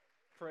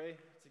pray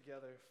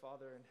together.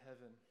 Father in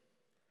heaven,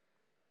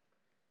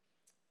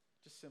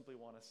 just simply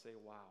want to say,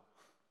 wow.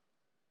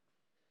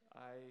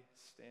 I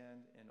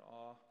stand in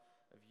awe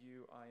of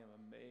you. I am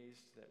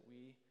amazed that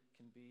we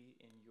can be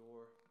in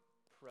your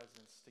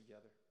presence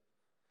together.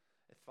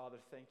 And Father,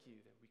 thank you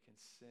that we can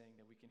sing,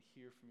 that we can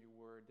hear from your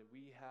word, that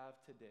we have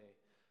today,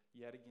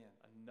 yet again,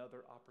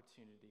 another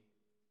opportunity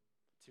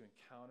to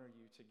encounter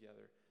you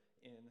together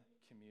in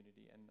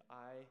community. And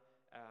I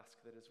ask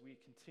that as we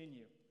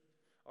continue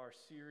our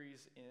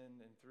series in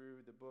and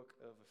through the book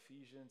of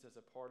Ephesians as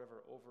a part of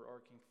our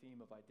overarching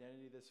theme of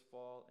identity this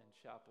fall in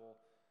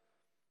chapel,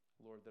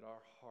 Lord, that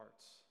our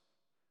hearts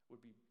would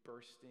be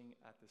bursting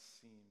at the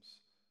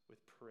seams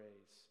with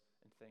praise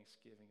and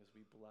thanksgiving as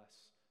we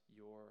bless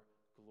your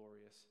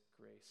glorious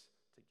grace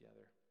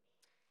together.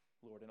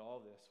 Lord, in all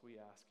this we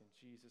ask in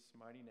Jesus'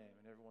 mighty name.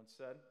 And everyone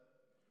said,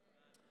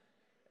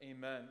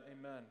 Amen.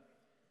 Amen.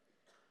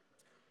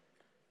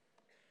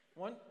 I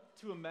want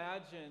to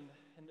imagine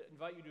and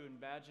invite you to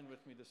imagine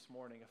with me this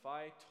morning if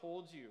I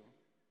told you,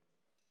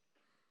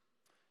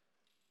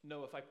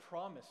 no, if I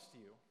promised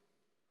you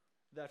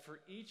that for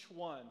each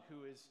one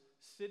who is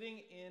sitting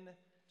in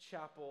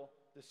chapel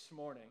this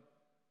morning,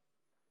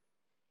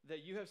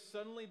 that you have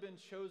suddenly been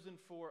chosen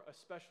for a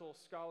special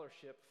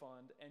scholarship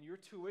fund and your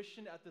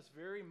tuition at this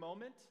very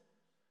moment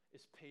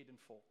is paid in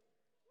full.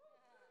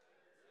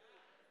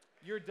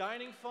 Your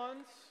dining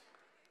funds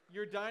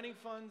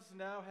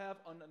now have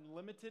an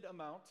unlimited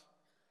amount.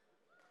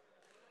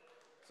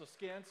 So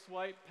scan,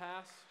 swipe,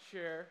 pass,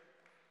 share.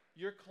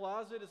 Your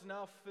closet is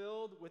now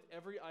filled with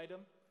every item,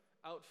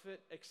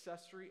 outfit,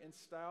 accessory, and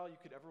style you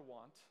could ever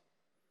want.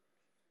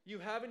 You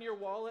have in your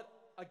wallet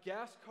a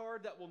gas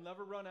card that will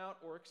never run out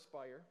or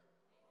expire.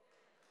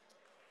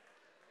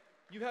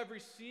 You have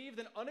received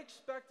an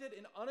unexpected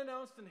and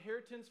unannounced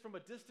inheritance from a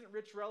distant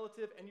rich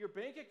relative, and your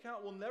bank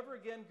account will never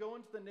again go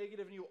into the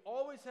negative, and you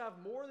always have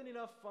more than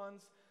enough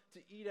funds to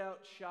eat out,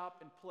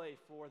 shop, and play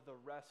for the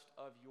rest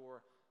of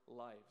your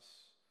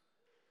lives.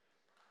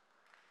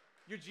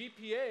 Your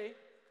GPA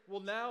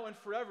will now and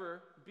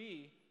forever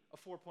be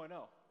a 4.0.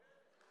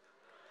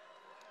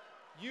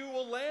 You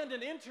will land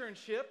an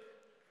internship,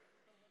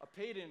 a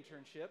paid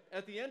internship,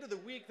 at the end of the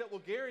week that will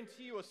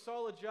guarantee you a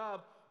solid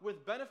job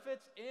with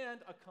benefits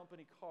and a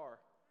company car.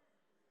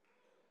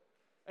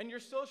 And your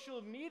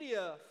social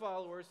media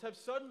followers have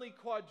suddenly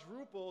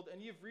quadrupled,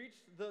 and you've reached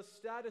the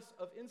status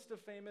of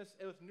Insta-famous,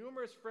 with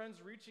numerous friends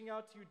reaching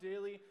out to you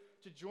daily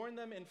to join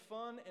them in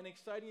fun and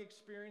exciting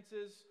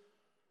experiences.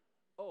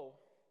 Oh,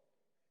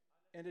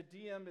 and a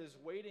DM is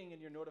waiting in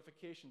your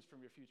notifications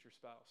from your future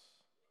spouse.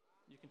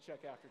 You can check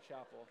after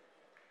chapel.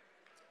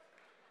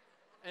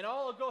 And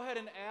I'll go ahead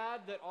and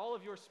add that all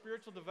of your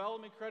spiritual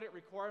development credit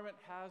requirement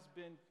has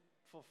been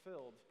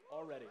fulfilled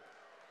already.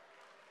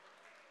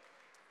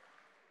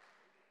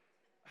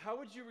 How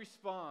would you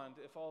respond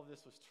if all of this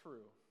was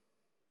true?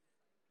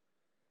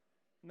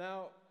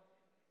 Now,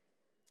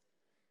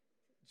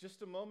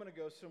 just a moment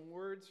ago, some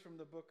words from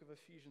the book of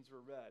Ephesians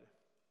were read.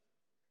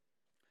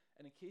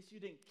 And in case you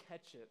didn't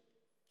catch it,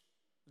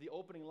 the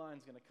opening line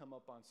is going to come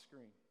up on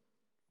screen.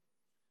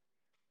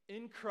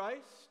 In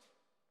Christ,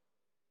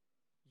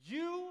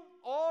 you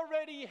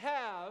already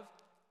have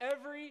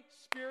every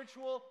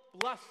spiritual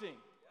blessing.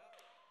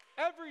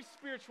 Every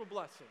spiritual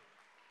blessing.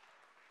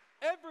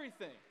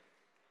 Everything.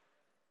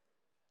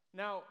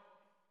 Now,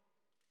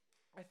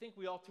 I think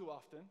we all too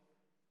often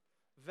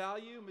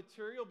value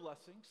material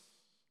blessings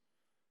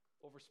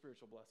over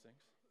spiritual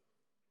blessings.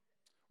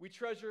 We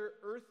treasure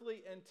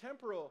earthly and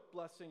temporal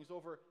blessings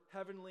over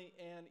heavenly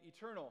and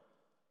eternal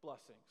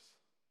blessings.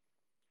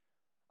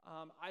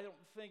 I don't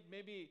think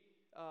maybe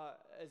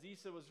as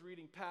Isa was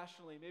reading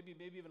passionately, maybe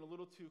even a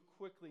little too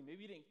quickly,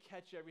 maybe you didn't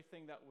catch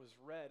everything that was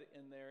read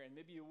in there, and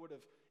maybe you would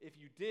have, if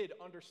you did,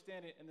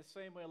 understand it in the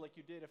same way like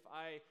you did if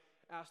I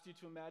asked you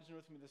to imagine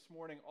with me this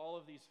morning all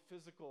of these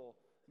physical,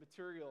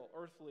 material,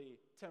 earthly,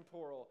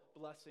 temporal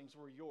blessings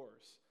were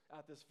yours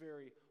at this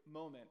very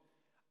moment.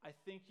 I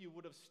think you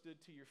would have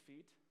stood to your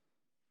feet.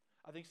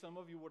 I think some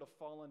of you would have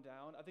fallen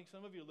down. I think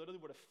some of you literally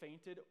would have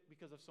fainted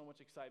because of so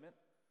much excitement.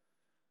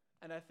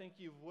 And I think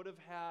you would have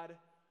had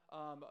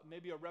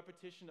maybe a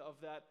repetition of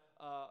that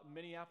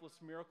Minneapolis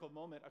Miracle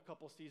moment a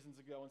couple seasons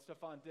ago when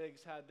Stephon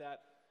Diggs had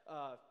that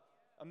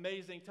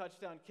amazing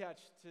touchdown catch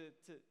to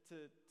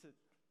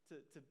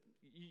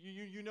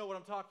you know what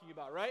I'm talking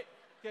about, right?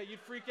 Okay, you'd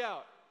freak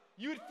out.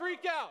 You'd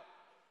freak out.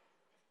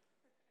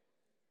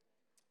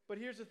 But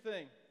here's the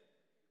thing.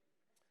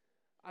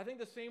 I think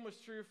the same was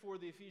true for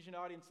the Ephesian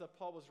audience that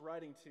Paul was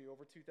writing to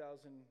over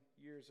 2,000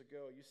 years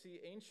ago. You see,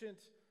 ancient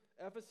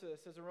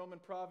Ephesus, as a Roman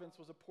province,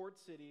 was a port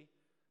city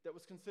that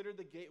was considered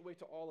the gateway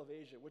to all of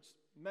Asia, which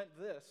meant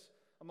this,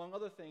 among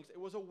other things, it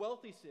was a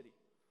wealthy city.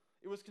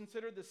 It was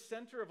considered the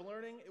center of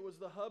learning. It was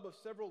the hub of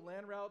several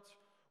land routes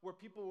where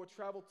people would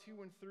travel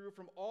to and through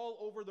from all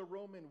over the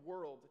Roman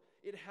world.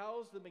 It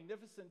housed the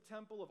magnificent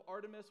temple of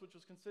Artemis, which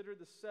was considered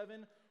the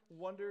seven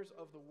wonders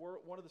of the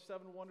world, one of the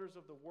seven wonders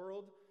of the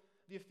world.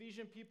 The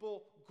Ephesian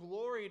people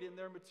gloried in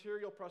their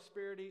material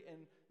prosperity,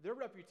 and their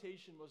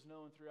reputation was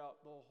known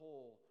throughout the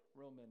whole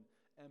Roman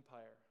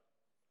Empire.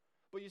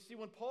 But you see,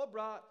 when Paul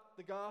brought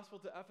the gospel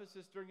to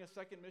Ephesus during a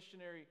second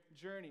missionary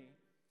journey,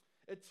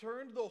 it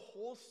turned the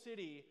whole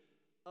city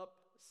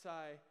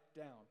upside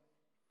down.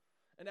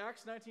 In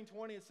Acts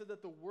 19:20, it said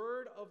that the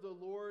word of the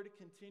Lord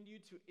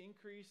continued to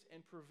increase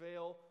and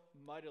prevail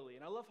mightily.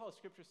 And I love how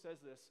Scripture says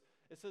this.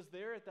 It says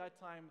there at that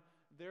time,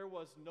 there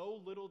was no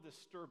little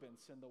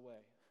disturbance in the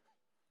way.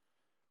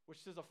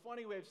 Which is a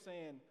funny way of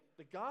saying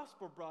the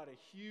gospel brought a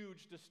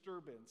huge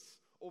disturbance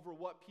over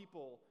what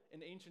people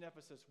in ancient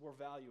Ephesus were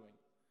valuing.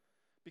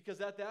 Because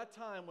at that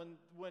time,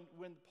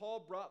 when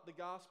Paul brought the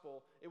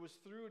gospel, it was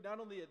through not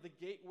only the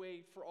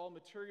gateway for all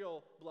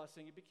material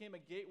blessing, it became a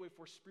gateway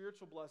for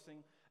spiritual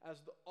blessing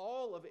as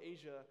all of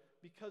Asia,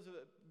 because of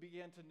it,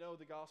 began to know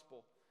the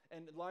gospel.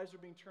 And lives were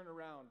being turned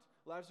around.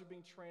 Lives were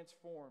being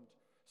transformed.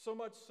 So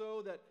much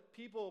so that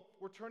people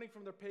were turning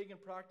from their pagan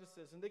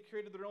practices, and they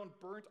created their own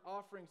burnt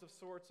offerings of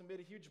sorts and made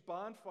a huge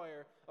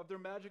bonfire of their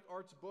magic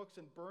arts books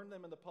and burned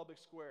them in the public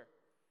square.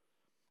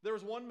 There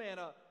was one man,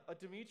 a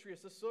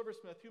Demetrius, a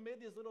silversmith, who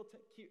made these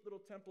cute little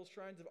temple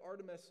shrines of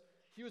Artemis.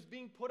 He was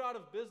being put out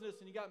of business,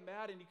 and he got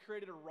mad, and he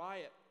created a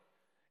riot.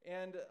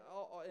 And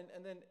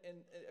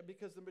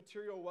because the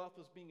material wealth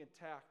was being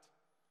attacked.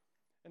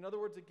 In other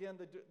words, again,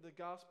 the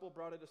gospel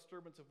brought a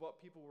disturbance of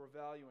what people were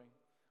valuing.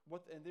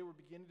 And they were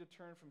beginning to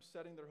turn from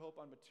setting their hope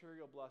on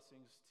material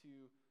blessings to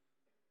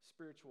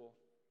spiritual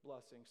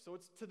blessings. So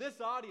it's to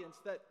this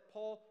audience that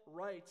Paul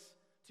writes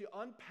to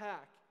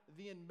unpack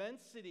the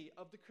immensity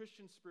of the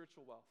Christian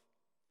spiritual wealth.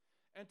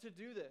 And to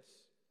do this,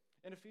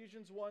 in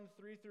Ephesians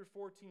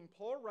 1:3-14,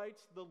 Paul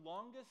writes the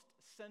longest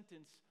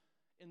sentence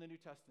in the New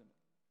Testament.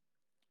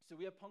 So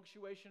we have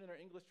punctuation in our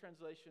English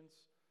translations.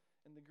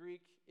 In the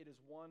Greek, it is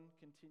one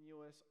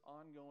continuous,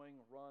 ongoing,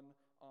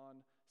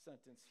 run-on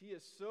sentence. He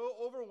is so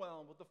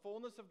overwhelmed with the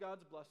fullness of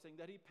God's blessing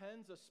that he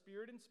pens a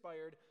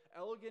Spirit-inspired,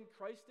 elegant,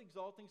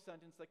 Christ-exalting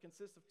sentence that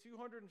consists of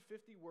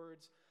 250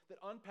 words that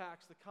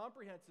unpacks the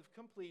comprehensive,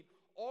 complete,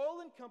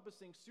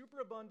 all-encompassing,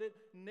 superabundant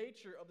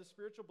nature of the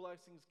spiritual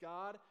blessings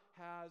God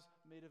has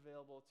made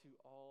available to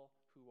all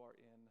who are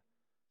in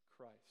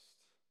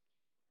Christ.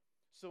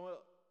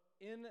 So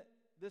in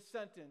this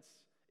sentence,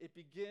 it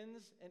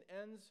begins and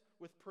ends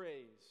with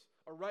praise,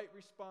 a right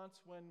response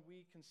when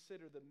we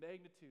consider the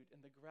magnitude and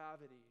the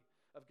gravity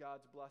of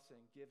God's blessing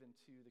given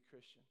to the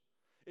Christian.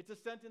 It's a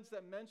sentence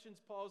that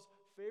mentions Paul's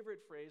favorite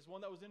phrase,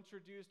 one that was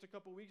introduced a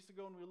couple weeks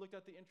ago when we looked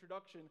at the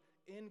introduction,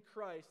 in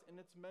Christ, and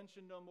it's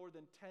mentioned no more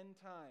than 10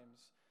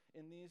 times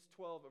in these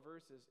 12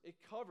 verses. It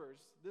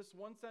covers, this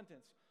one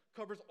sentence,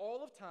 covers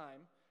all of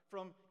time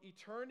from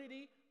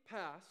eternity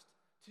past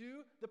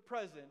to the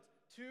present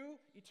to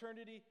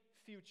eternity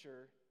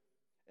future.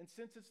 And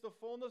since it's the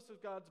fullness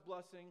of God's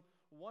blessing,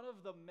 one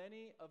of the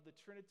many of the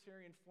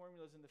Trinitarian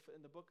formulas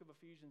in the book of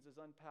Ephesians is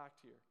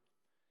unpacked here.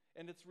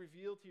 And it's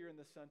revealed here in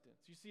this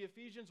sentence. You see,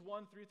 Ephesians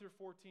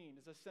 1:3-14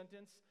 is a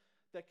sentence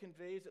that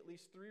conveys at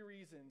least 3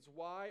 reasons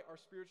why our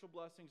spiritual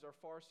blessings are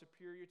far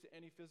superior to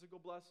any physical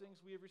blessings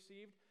we have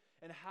received,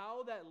 and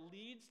how that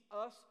leads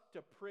us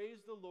to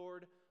praise the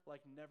Lord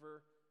like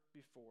never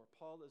before.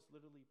 Paul is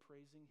literally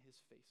praising his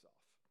face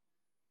off.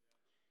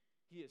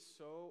 He is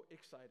so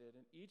excited,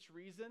 and each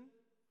reason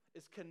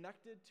is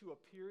connected to a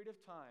period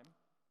of time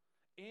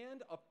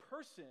and a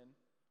person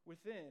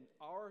within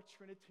our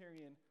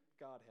Trinitarian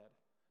Godhead.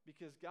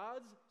 Because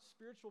God's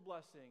spiritual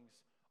blessings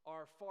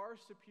are far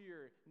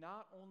superior,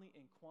 not only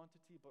in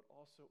quantity, but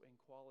also in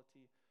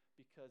quality,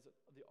 because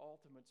the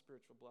ultimate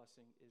spiritual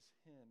blessing is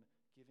Him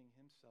giving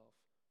Himself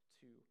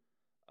to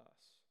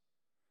us.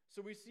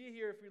 So we see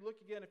here, if we look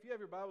again, if you have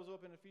your Bibles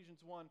open in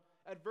Ephesians 1,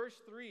 at verse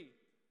 3,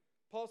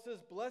 Paul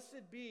says,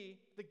 "Blessed be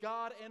the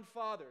God and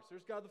Father." So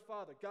there's God the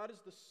Father. God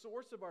is the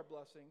source of our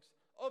blessings,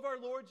 of our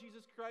Lord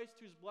Jesus Christ,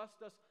 who's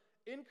blessed us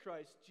in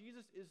Christ.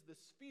 Jesus is the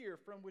sphere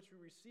from which we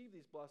receive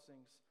these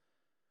blessings,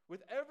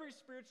 with every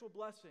spiritual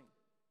blessing.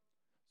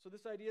 So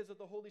this idea is that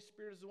the Holy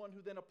Spirit is the one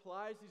who then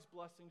applies these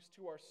blessings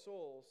to our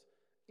souls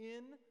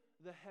in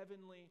the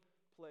heavenly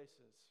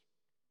places.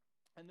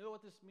 And know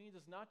what this means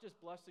is not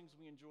just blessings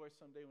we enjoy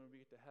someday when we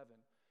get to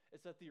heaven.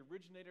 It's that the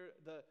originator,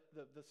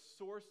 the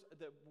source,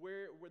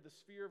 where the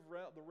sphere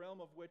of the realm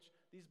of which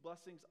these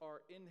blessings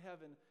are in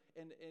heaven,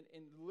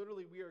 and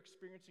literally we are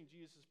experiencing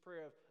Jesus'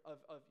 prayer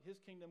of His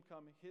kingdom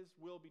come, His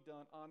will be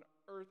done on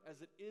earth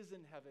as it is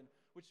in heaven,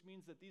 which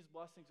means that these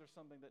blessings are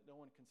something that no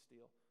one can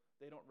steal.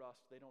 They don't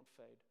rust, they don't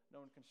fade,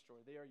 no one can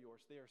destroy. They are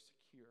yours, they are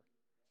secure.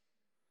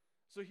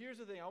 So here's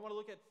the thing, I want to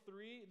look at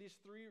these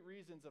three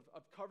reasons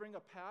of covering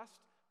a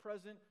past,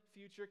 present,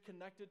 future,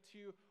 connected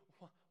to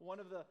one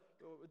of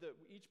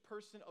each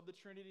person of the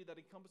Trinity that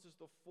encompasses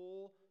the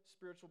full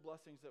spiritual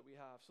blessings that we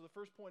have. So the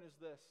first point is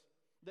this,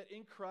 that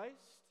in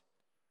Christ,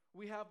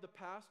 we have the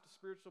past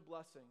spiritual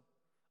blessing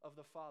of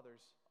the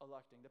Father's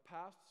electing. The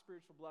past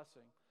spiritual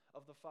blessing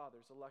of the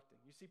Father's electing.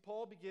 You see,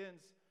 Paul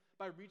begins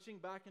by reaching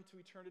back into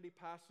eternity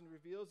past and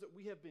reveals that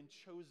we have been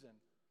chosen.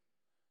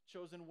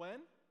 Chosen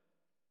when?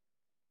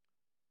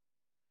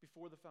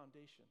 before the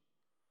foundation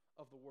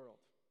of the world.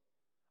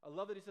 I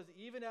love that he says,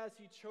 even as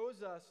he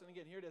chose us, and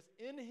again, here it is,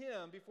 in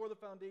him, before the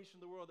foundation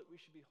of the world, that we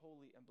should be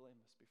holy and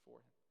blameless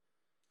before him.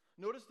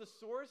 Notice the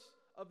source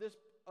of this,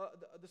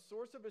 the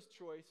source of his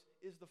choice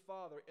is the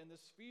Father, and the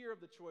sphere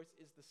of the choice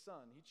is the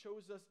Son. He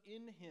chose us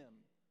in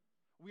him.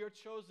 We are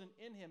chosen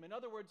in him. In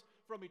other words,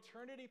 from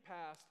eternity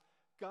past,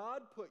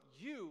 God put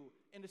you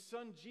and his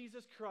Son,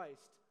 Jesus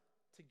Christ,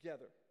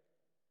 together.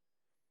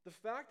 The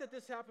fact that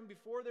this happened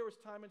before there was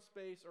time and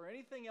space or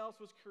anything else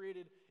was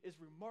created is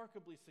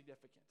remarkably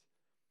significant.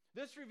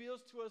 This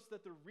reveals to us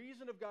that the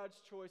reason of God's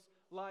choice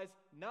lies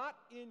not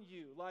in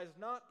you, lies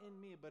not in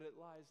me, but it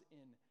lies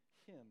in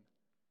him.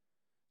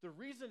 The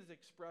reason is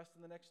expressed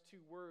in the next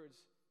two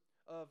words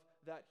of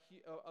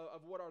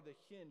what are the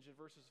hinge in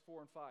verses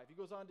 4 and 5. He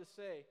goes on to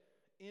say,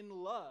 in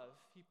love,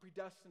 he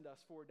predestined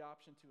us for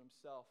adoption to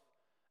himself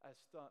as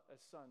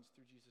sons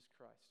through Jesus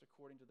Christ,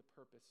 according to the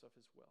purpose of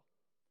his will.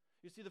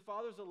 You see, the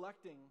Father's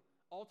electing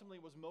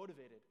ultimately was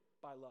motivated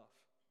by love.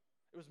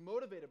 It was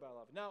motivated by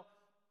love. Now,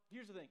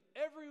 here's the thing.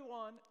 Every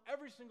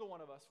single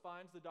one of us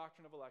finds the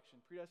doctrine of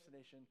election,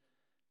 predestination,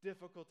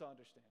 difficult to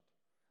understand.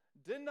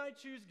 Didn't I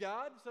choose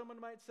God,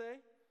 someone might say?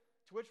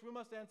 To which we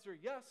must answer,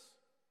 yes.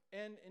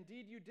 And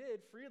indeed you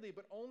did freely,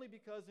 but only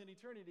because in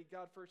eternity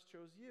God first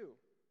chose you.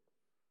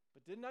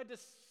 But didn't I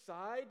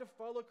decide to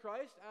follow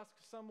Christ? Ask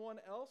someone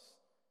else.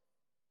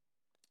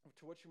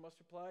 To which you must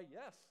reply,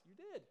 yes, you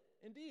did.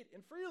 Indeed,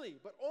 and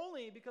freely, but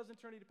only because in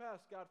eternity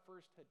past God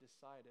first had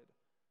decided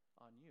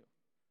on you.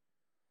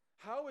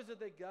 How is it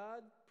that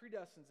God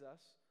predestines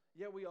us,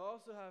 yet we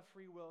also have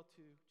free will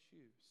to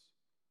choose?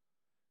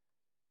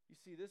 You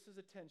see, this is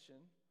a tension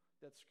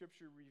that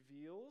Scripture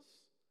reveals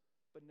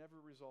but never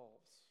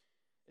resolves.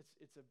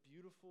 It's a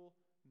beautiful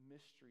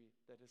mystery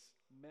that is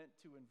meant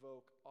to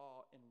invoke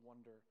awe and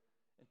wonder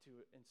and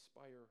to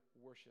inspire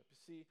worship. You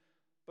see,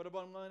 but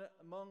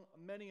among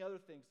many other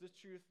things, this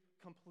truth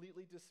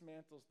completely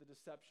dismantles the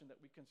deception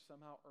that we can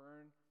somehow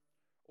earn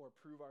or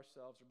prove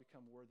ourselves or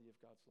become worthy of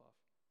God's love.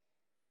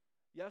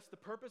 Yes, the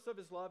purpose of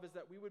his love is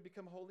that we would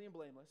become holy and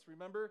blameless.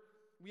 Remember,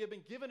 we have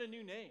been given a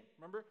new name.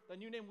 Remember, the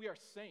new name, we are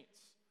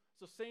saints.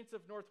 So saints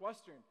of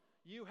Northwestern,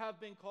 you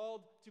have been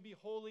called to be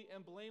holy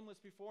and blameless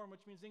before him,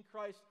 which means in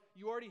Christ,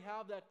 you already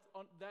have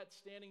that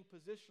standing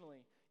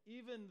positionally,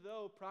 even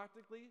though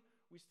practically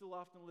we still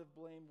often live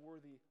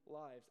blame-worthy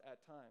lives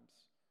at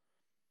times.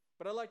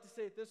 But I like to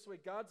say it this way,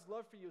 God's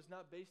love for you is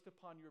not based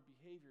upon your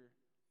behavior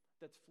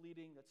that's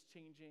fleeting, that's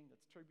changing,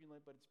 that's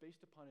turbulent, but it's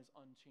based upon his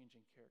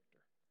unchanging character.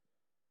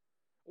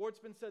 Or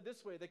it's been said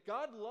this way, that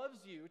God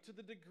loves you to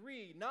the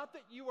degree, not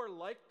that you are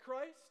like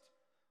Christ,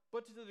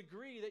 but to the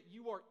degree that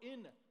you are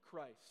in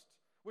Christ,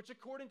 which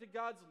according to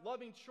God's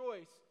loving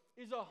choice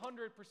is 100%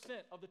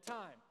 of the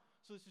time.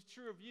 So this is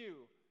true of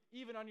you,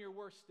 even on your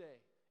worst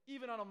day,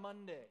 even on a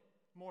Monday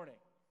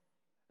morning,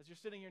 as you're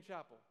sitting here in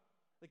chapel.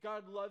 That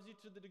God loves you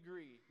to the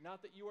degree,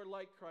 not that you are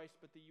like Christ,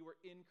 but that you are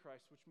in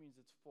Christ, which means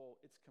it's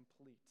full, it's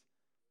complete.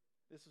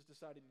 This was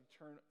decided to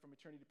turn from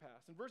eternity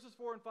past. And verses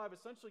 4 and 5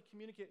 essentially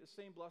communicate the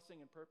same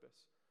blessing and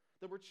purpose.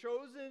 That we're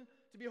chosen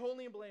to be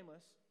holy and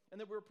blameless, and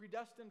that we're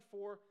predestined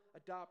for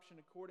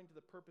adoption according to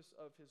the purpose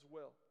of his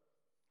will,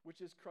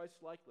 which is Christ's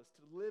likeness,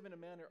 to live in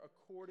a manner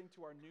according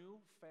to our new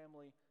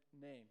family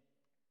name.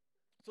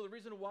 So the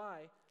reason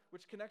why,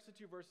 which connects the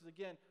two verses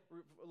again,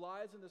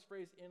 lies in this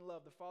phrase, in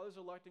love. The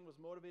Father's electing was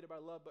motivated by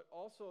love, but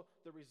also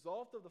the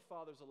result of the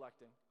Father's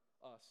electing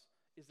us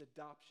is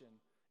adoption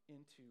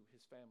into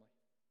his family.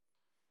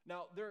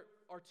 Now, there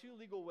are two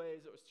legal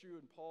ways that was true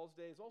in Paul's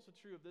day. It's also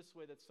true of this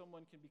way that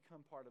someone can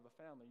become part of a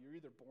family. You're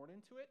either born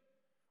into it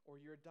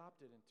or you're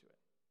adopted into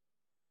it.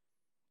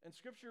 And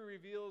Scripture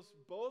reveals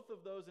both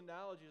of those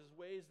analogies as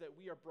ways that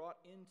we are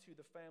brought into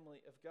the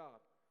family of God.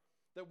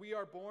 That we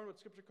are born, what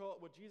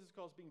Jesus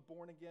calls being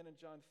born again in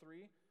John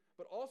 3,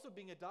 but also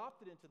being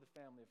adopted into the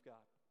family of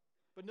God.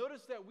 But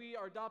notice that we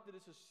are adopted,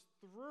 this is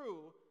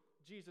through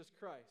Jesus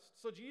Christ.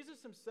 So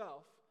Jesus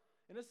himself,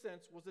 in a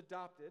sense, was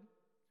adopted,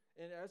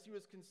 and as he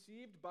was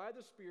conceived by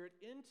the Spirit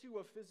into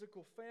a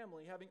physical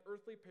family, having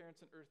earthly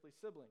parents and earthly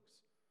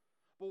siblings.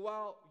 But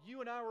while you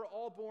and I were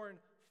all born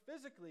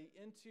physically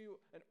into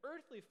an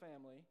earthly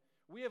family,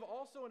 we have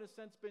also, in a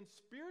sense, been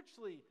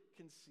spiritually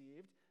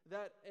conceived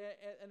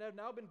and have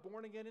now been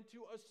born again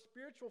into a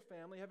spiritual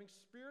family, having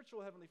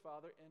spiritual Heavenly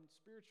Father and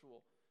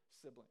spiritual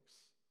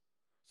siblings.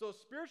 So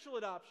spiritual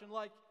adoption,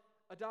 like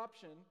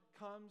adoption,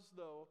 comes,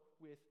 though,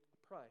 with a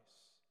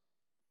price.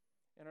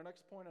 And our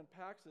next point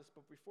unpacks this,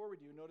 but before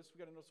we do, notice we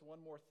got to notice one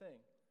more thing.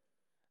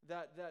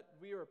 That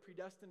we are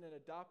predestined and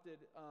adopted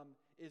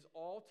is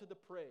all to the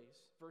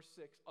praise, verse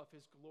 6, of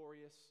his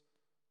glorious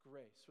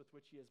grace, with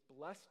which he has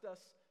blessed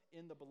us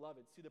in the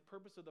beloved. See, the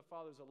purpose of the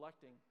Father's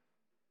electing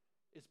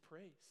is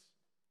praise.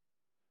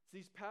 So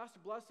these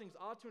past blessings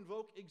ought to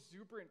invoke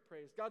exuberant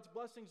praise. God's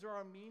blessings are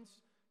our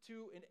means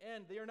to an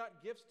end. They are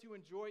not gifts to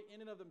enjoy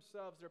in and of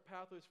themselves. They're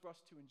pathways for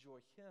us to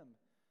enjoy him.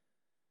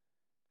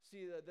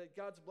 See, that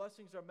God's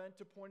blessings are meant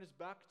to point us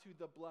back to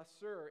the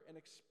blesser and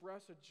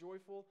express a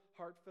joyful,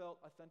 heartfelt,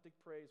 authentic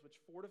praise, which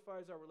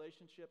fortifies our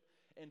relationship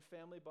and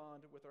family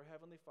bond with our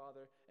Heavenly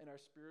Father and our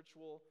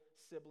spiritual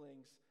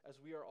siblings as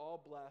we are all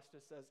blessed.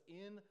 It says,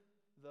 in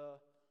the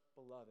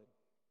beloved.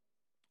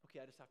 Okay,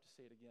 I just have to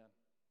say it again.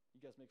 You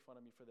guys make fun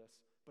of me for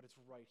this, but it's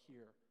right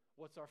here.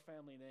 What's our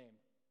family name?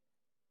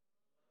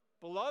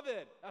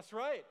 Beloved. That's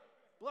right.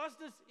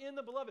 Blessed is in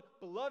the beloved.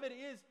 Beloved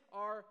is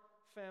our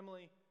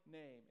family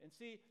name. And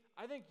see,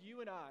 I think you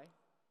and I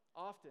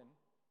often,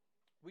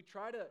 we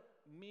try to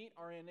meet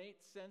our innate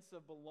sense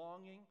of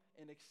belonging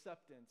and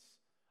acceptance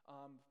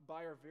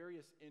by our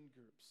various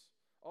in-groups.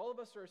 All of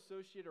us are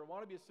associated or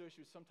want to be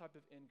associated with some type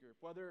of in-group,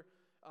 whether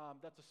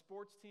that's a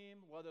sports team,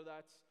 whether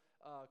that's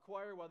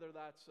choir, whether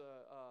that's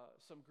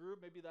some group,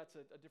 maybe that's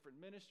a different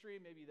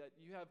ministry, maybe that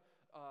you have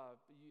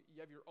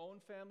your own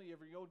family, you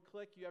have your own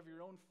clique, you have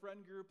your own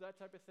friend group, that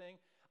type of thing.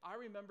 I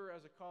remember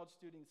as a college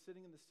student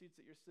sitting in the seats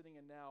that you're sitting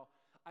in now,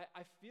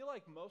 I feel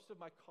like most of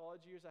my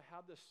college years I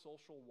had this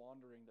social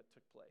wandering that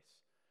took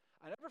place.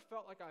 I never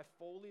felt like I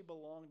fully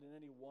belonged in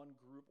any one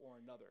group or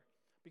another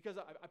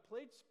because I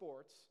played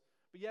sports,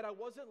 but yet I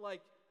wasn't like,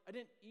 I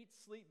didn't eat,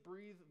 sleep,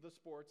 breathe the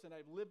sports, and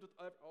I lived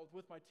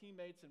with my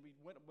teammates, and we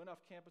went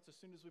off campus as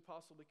soon as we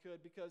possibly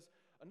could because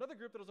another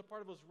group that I was a part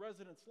of was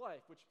residence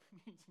life, which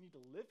means you need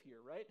to live here,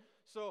 right?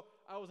 So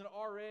I was an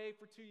RA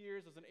for 2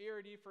 years, I was an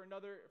ARD for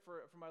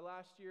my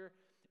last year,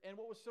 and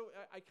what was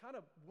I kind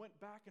of went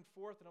back and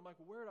forth, and I'm like,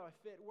 well, where do I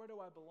fit? Where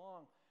do I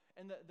belong?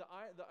 And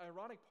the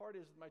ironic part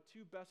is my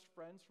two best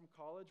friends from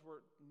college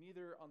were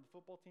neither on the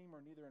football team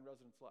or neither in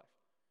residence life.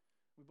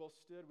 We all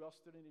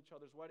stood in each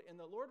other's wedding. And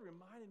the Lord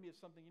reminded me of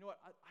something. You know what?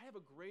 I have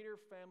a greater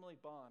family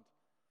bond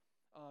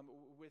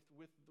with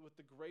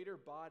the greater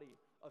body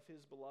of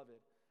His beloved.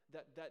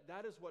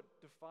 That is what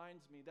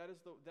defines me. That is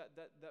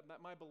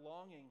that my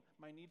belonging,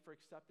 my need for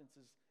acceptance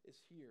is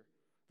here.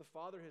 The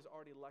Father has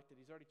already elected.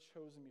 He's already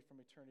chosen me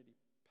from eternity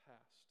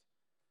past.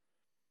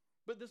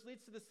 But this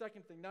leads to the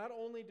second thing. Not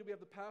only do we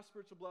have the past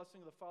spiritual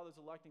blessing of the Father's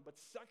electing, but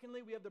secondly,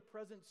 we have the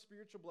present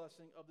spiritual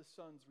blessing of the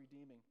Son's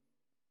redeeming.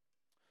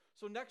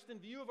 So next, in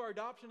view of our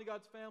adoption to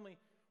God's family,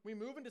 we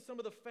move into some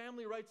of the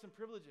family rights and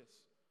privileges.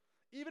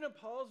 Even in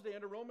Paul's day,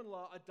 under Roman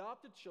law,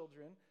 adopted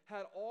children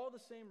had all the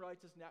same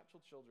rights as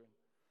natural children.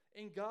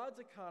 In God's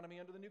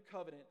economy, under the new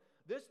covenant,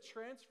 this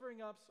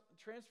transferring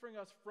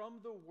us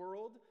from the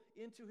world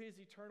into His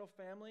eternal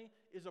family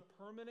is a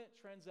permanent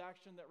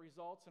transaction that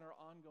results in our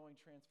ongoing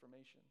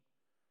transformation.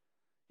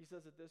 He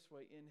says it this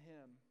way, in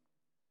Him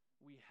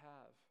we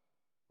have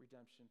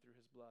redemption through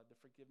His blood, the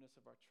forgiveness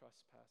of our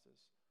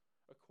trespasses,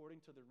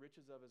 according to the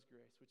riches of His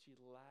grace, which He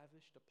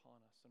lavished upon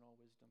us in all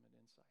wisdom and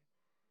insight.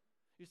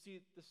 You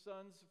see, the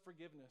Son's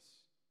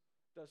forgiveness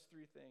does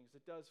three things.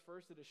 It does,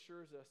 first, it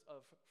assures us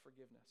of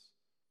forgiveness.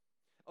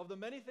 Of the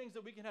many things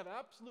that we can have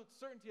absolute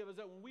certainty of is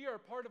that when we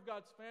are a part of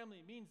God's family,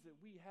 it means that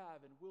we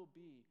have and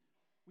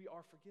we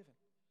are forgiven.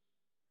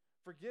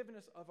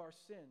 Forgiveness of our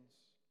sins.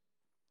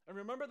 And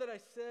remember that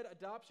I said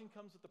adoption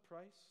comes with a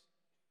price?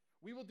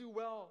 We will do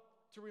well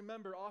to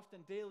remember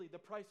often daily the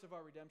price of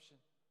our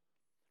redemption.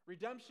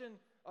 Redemption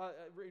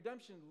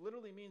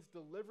literally means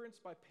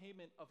deliverance by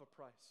payment of a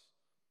price.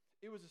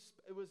 It was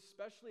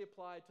especially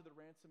applied to the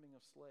ransoming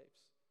of slaves.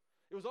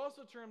 It was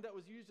also a term that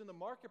was used in the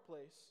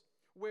marketplace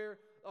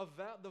where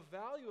the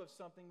value of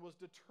something was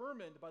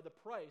determined by the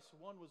price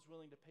one was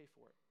willing to pay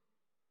for it.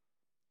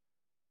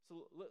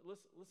 So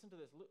listen to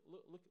this.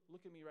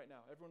 Look at me right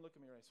now. Everyone look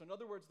at me right now. So in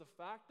other words, the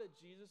fact that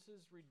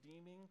Jesus'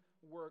 redeeming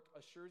work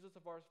assures us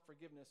of our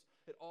forgiveness,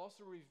 it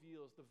also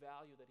reveals the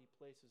value that He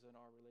places in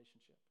our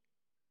relationship.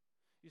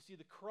 You see,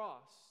 the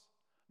cross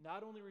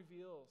not only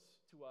reveals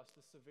to us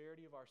the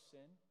severity of our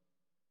sin,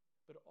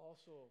 but it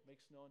also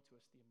makes known to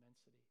us the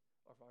immensity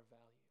of our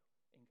value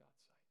in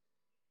God's sight.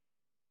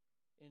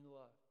 In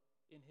love,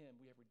 in Him,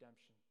 we have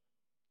redemption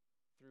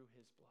through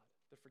His blood,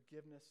 the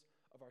forgiveness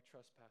of our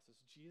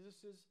trespasses.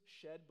 Jesus'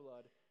 shed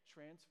blood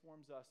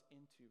transforms us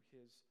into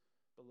His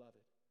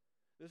beloved.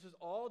 This is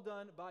all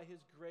done by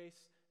His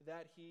grace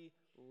that He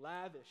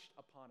lavished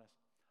upon us.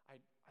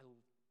 I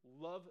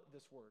love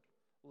this word,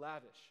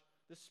 lavish.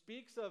 This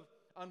speaks of,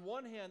 on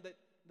one hand,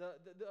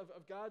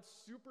 of God's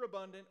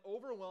superabundant,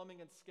 overwhelming,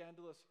 and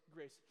scandalous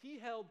grace. He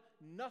held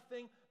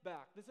nothing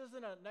back. This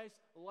isn't a nice,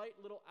 light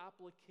little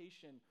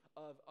application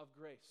of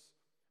grace.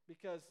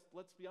 Because,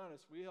 let's be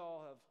honest, we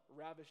all have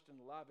ravished and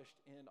lavished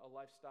in a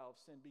lifestyle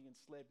of sin, being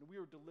enslaved, and we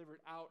were delivered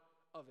out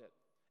of it.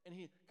 And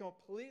He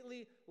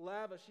completely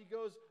lavished. He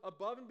goes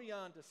above and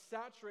beyond to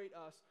saturate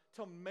us,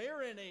 to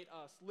marinate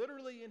us,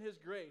 literally in His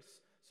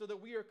grace, so that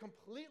we are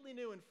completely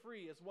new and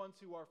free as ones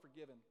who are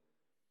forgiven.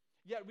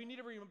 Yet we need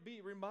to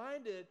be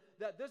reminded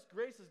that this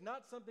grace is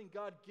not something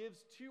God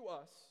gives to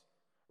us.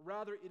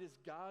 Rather, it is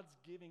God's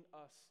giving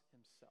us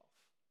Himself.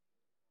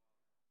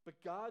 But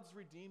God's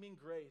redeeming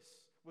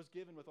grace was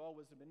given with all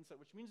wisdom and insight,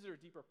 which means there's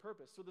a deeper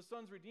purpose. So the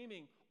Son's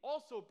redeeming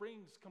also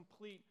brings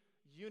complete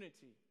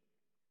unity.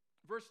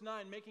 Verse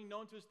 9, making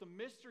known to us the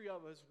mystery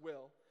of His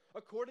will,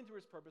 according to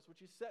His purpose,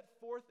 which He set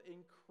forth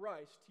in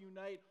Christ to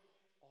unite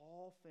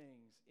all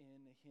things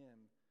in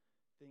Him,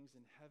 things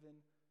in heaven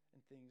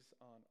and things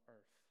on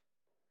earth.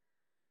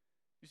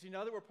 You see,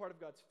 now that we're part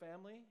of God's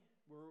family,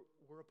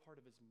 we're a part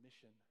of his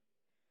mission.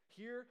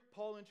 Here,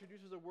 Paul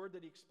introduces a word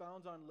that he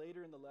expounds on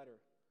later in the letter,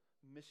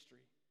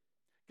 mystery.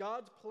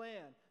 God's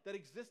plan that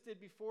existed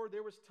before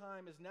there was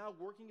time is now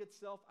working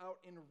itself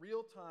out in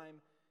real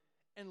time,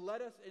 and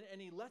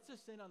he lets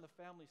us in on the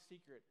family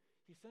secret.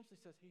 He essentially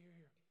says, hey,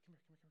 here, come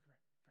here.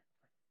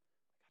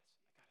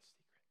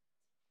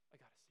 I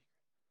got a secret.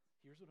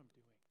 Here's what I'm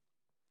doing.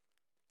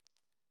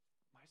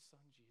 My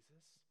son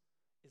Jesus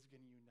is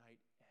going to unite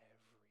everybody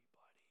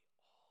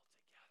all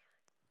together.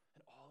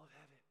 And all of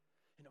heaven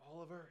and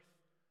all of earth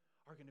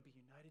are going to be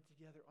united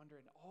together under,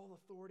 and all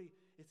authority,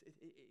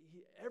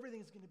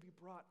 everything's going to be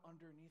brought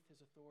underneath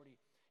his authority.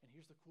 And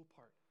here's the cool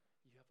part.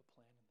 You have a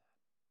plan in that.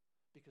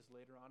 Because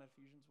later on in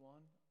Ephesians 1,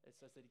 it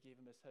says that he gave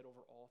him his head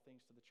over all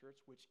things to the church,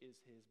 which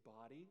is his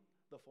body,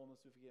 the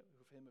fullness of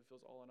him who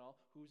fills all in all.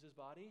 Who's his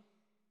body?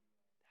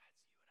 That's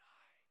you and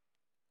I.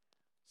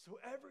 So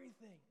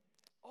everything,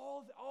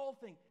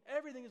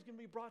 everything is going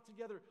to be brought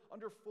together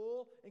under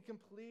full and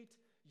complete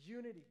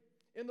unity.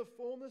 In the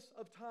fullness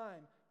of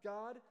time,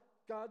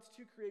 God's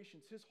two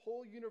creations, his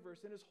whole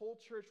universe and his whole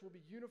church will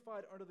be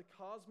unified under the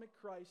cosmic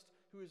Christ,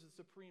 who is the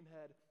supreme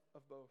head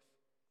of both.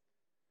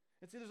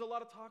 And see, there's a lot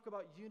of talk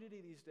about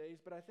unity these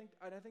days, but I think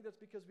that's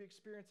because we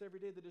experience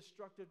every day the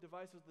destructive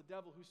devices of the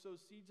devil who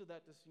sows seeds of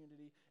that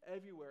disunity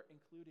everywhere,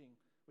 including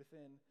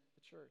within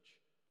the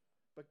church.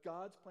 But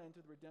God's plan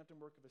through the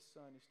redemptive work of his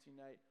Son is to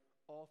unite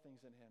all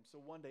things in him. So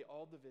one day,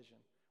 all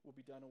division will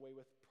be done away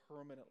with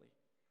permanently.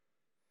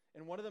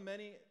 And one of the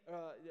many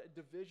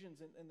divisions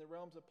in the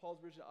realms of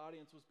Paul's original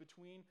audience was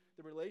between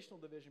the relational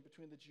division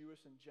between the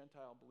Jewish and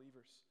Gentile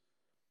believers.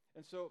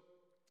 And so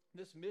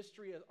this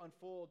mystery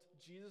unfolds.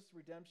 Jesus'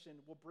 redemption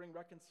will bring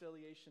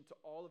reconciliation to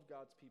all of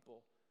God's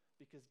people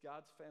because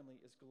God's family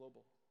is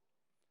global.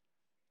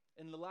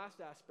 And the last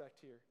aspect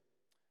here,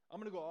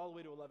 I'm going to go all the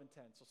way to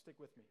 11:10, so stick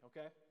with me,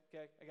 okay?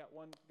 Okay, I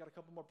got a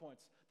couple more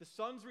points. The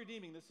Son's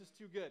redeeming, this is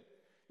too good.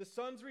 The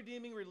Son's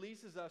redeeming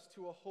releases us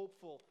to a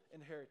hopeful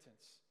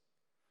inheritance.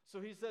 So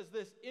he says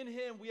this, in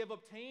him we have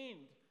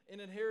obtained an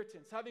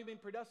inheritance, having been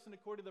predestined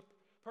according to the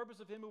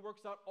purpose of him who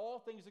works out all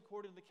things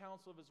according to the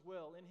counsel of his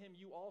will. In him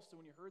you also,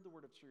 when you heard the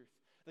word of truth,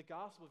 the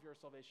gospel of your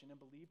salvation, and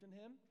believed in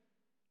him,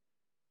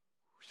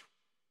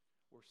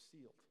 were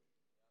sealed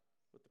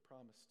with the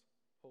promised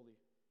Holy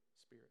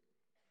Spirit.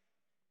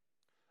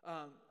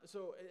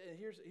 So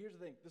here's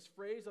the thing. This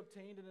phrase,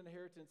 obtained an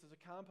inheritance, is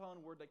a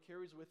compound word that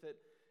carries with it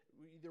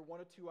either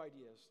one of two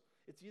ideas.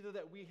 It's either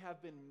that we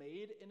have been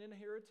made an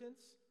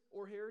inheritance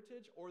or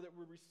heritage, or that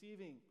we're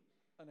receiving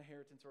an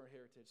inheritance or a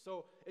heritage.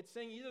 So it's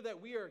saying either that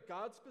we are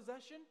God's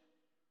possession,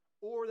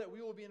 or that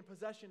we will be in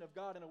possession of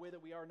God in a way that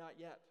we are not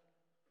yet.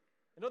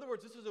 In other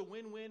words, this is a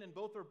win-win, and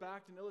both are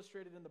backed and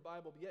illustrated in the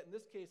Bible. But yet in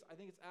this case, I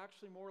think it's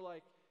actually more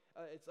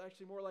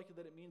likely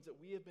that it means that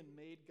we have been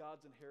made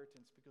God's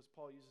inheritance, because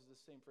Paul uses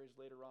this same phrase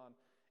later on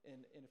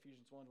in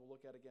Ephesians 1. We'll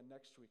look at again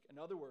next week. In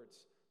other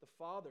words, the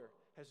Father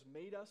has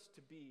made us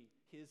to be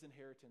his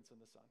inheritance in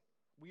the Son.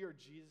 We are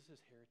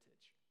Jesus'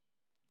 heritage.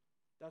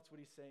 That's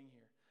what he's saying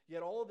here. Yet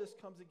all of this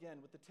comes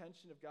again with the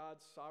tension of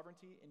God's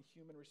sovereignty and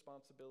human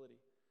responsibility.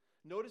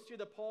 Notice here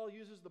that Paul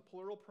uses the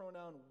plural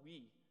pronoun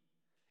we,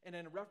 and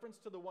in reference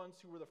to the ones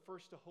who were the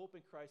first to hope in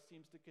Christ,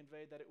 seems to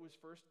convey that it was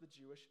first the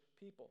Jewish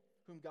people,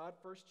 whom God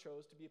first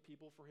chose to be a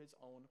people for his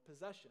own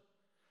possession.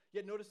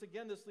 Yet notice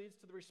again, this leads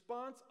to the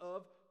response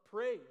of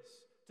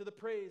praise, to the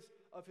praise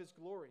of his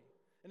glory.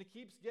 And it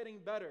keeps getting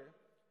better,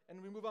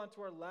 and we move on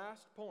to our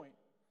last point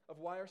of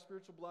why our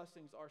spiritual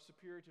blessings are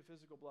superior to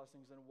physical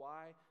blessings, and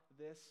why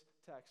this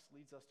text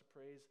leads us to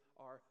praise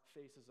our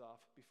faces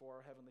off before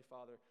our Heavenly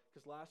Father.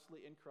 Because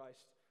lastly, in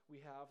Christ,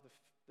 we have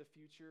the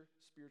future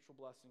spiritual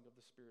blessing of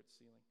the Spirit's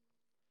sealing.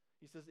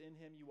 He says, in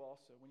him you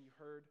also, when you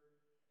heard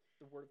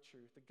the word of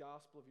truth, the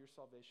gospel of your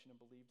salvation, and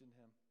believed in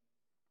him,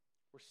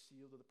 were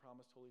sealed with the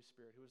promised Holy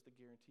Spirit, who is the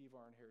guarantee of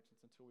our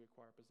inheritance until we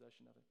acquire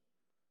possession of it,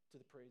 to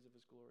the praise of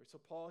his glory.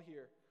 So Paul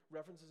here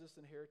references this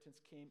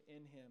inheritance came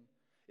in him.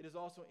 It is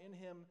also in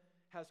him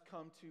has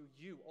come to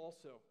you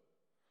also.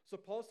 So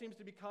Paul seems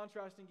to be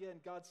contrasting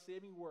again God's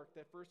saving work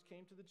that first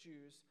came to the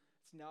Jews.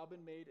 It's now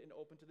been made and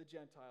open to the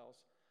Gentiles.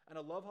 And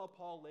I love how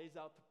Paul lays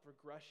out the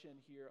progression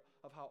here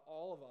of how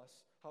all of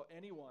us, how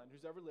anyone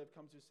who's ever lived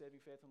comes to saving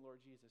faith in the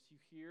Lord Jesus.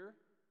 You hear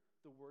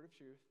the word of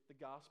truth, the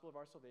gospel of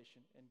our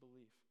salvation, and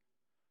believe.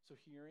 So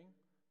hearing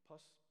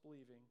plus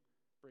believing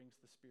brings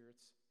the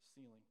Spirit's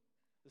sealing.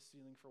 The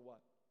sealing for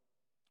what?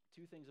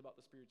 Two things about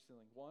the Spirit's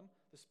sealing. One,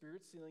 the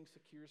Spirit's sealing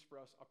secures for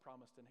us a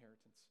promised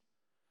inheritance.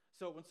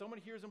 So when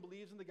someone hears and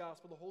believes in the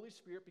gospel, the Holy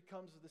Spirit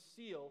becomes the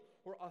seal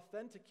or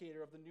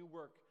authenticator of the new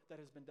work that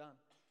has been done.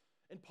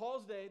 In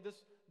Paul's day,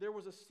 there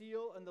was a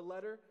seal in the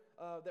letter,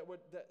 a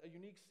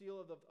unique seal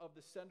of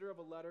the sender of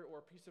a letter or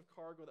a piece of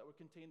cargo that would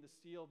contain the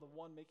seal of the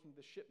one making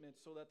the shipment,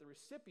 so that the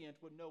recipient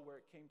would know where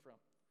it came from.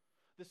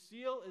 The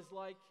seal is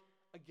like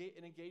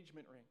an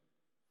engagement ring.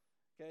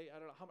 Okay, I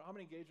don't know, how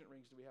many engagement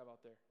rings do we have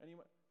out there?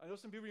 Anyone? I know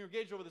some people were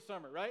engaged over the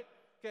summer, right?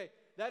 Okay,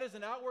 that is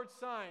an outward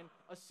sign,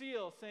 a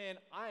seal saying,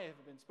 I have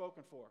been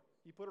spoken for.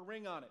 He put a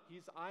ring on it.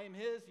 I am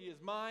his, he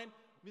is mine.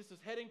 This is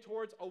heading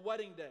towards a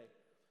wedding day.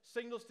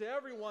 Signals to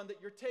everyone that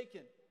you're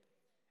taken.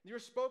 You're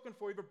spoken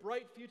for. You have a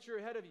bright future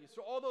ahead of you.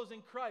 So all those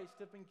in Christ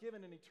have been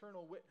given an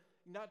eternal witness,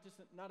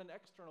 not an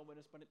external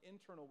witness, but an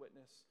internal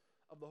witness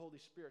of the Holy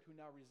Spirit who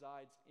now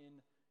resides in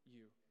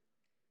you.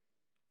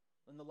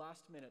 In the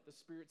last minute, the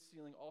Spirit's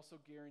sealing also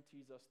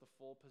guarantees us the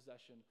full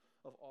possession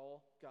of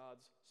all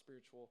God's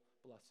spiritual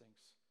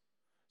blessings.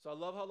 So I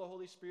love how the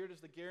Holy Spirit is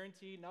the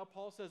guarantee. Now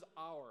Paul says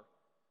our.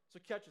 So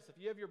catch this. If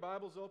you have your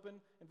Bibles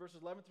open in verses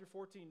 11 through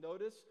 14,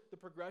 notice the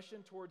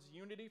progression towards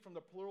unity from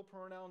the plural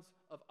pronouns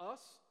of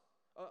us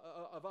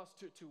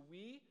to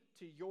we,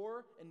 to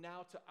your, and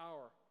now to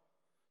our.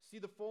 See,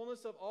 the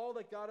fullness of all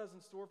that God has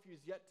in store for you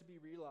is yet to be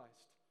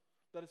realized.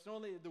 That it's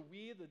not only the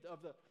we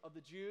of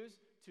the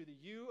Jews to the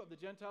you of the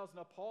Gentiles.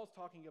 Now Paul's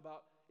talking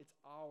about it's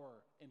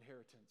our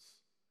inheritance.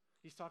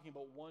 He's talking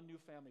about one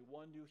new family,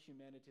 one new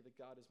humanity that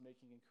God is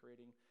making and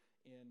creating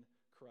in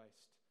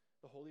Christ.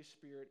 The Holy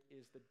Spirit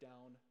is the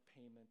down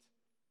payment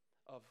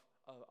of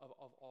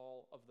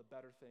all of the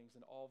better things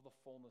and all of the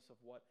fullness of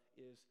what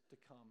is to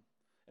come.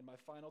 In my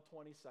final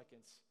 20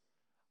 seconds,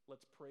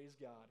 let's praise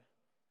God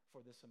for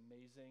this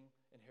amazing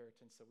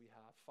inheritance that we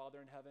have. Father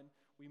in heaven,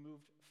 we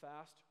moved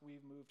fast,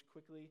 we've moved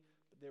quickly,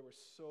 but there was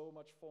so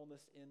much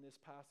fullness in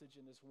this passage,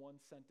 in this one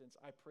sentence.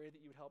 I pray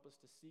that you would help us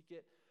to seek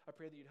it. I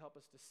pray that you'd help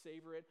us to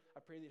savor it. I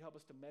pray that you'd help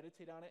us to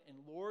meditate on it. And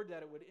Lord,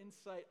 that it would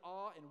incite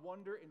awe and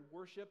wonder and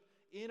worship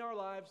in our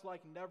lives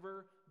like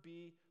never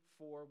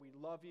before. We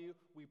love you.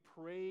 We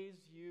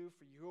praise you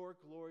for your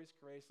glorious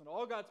grace. And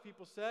all God's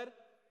people said,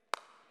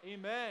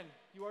 amen.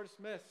 You are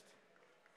dismissed.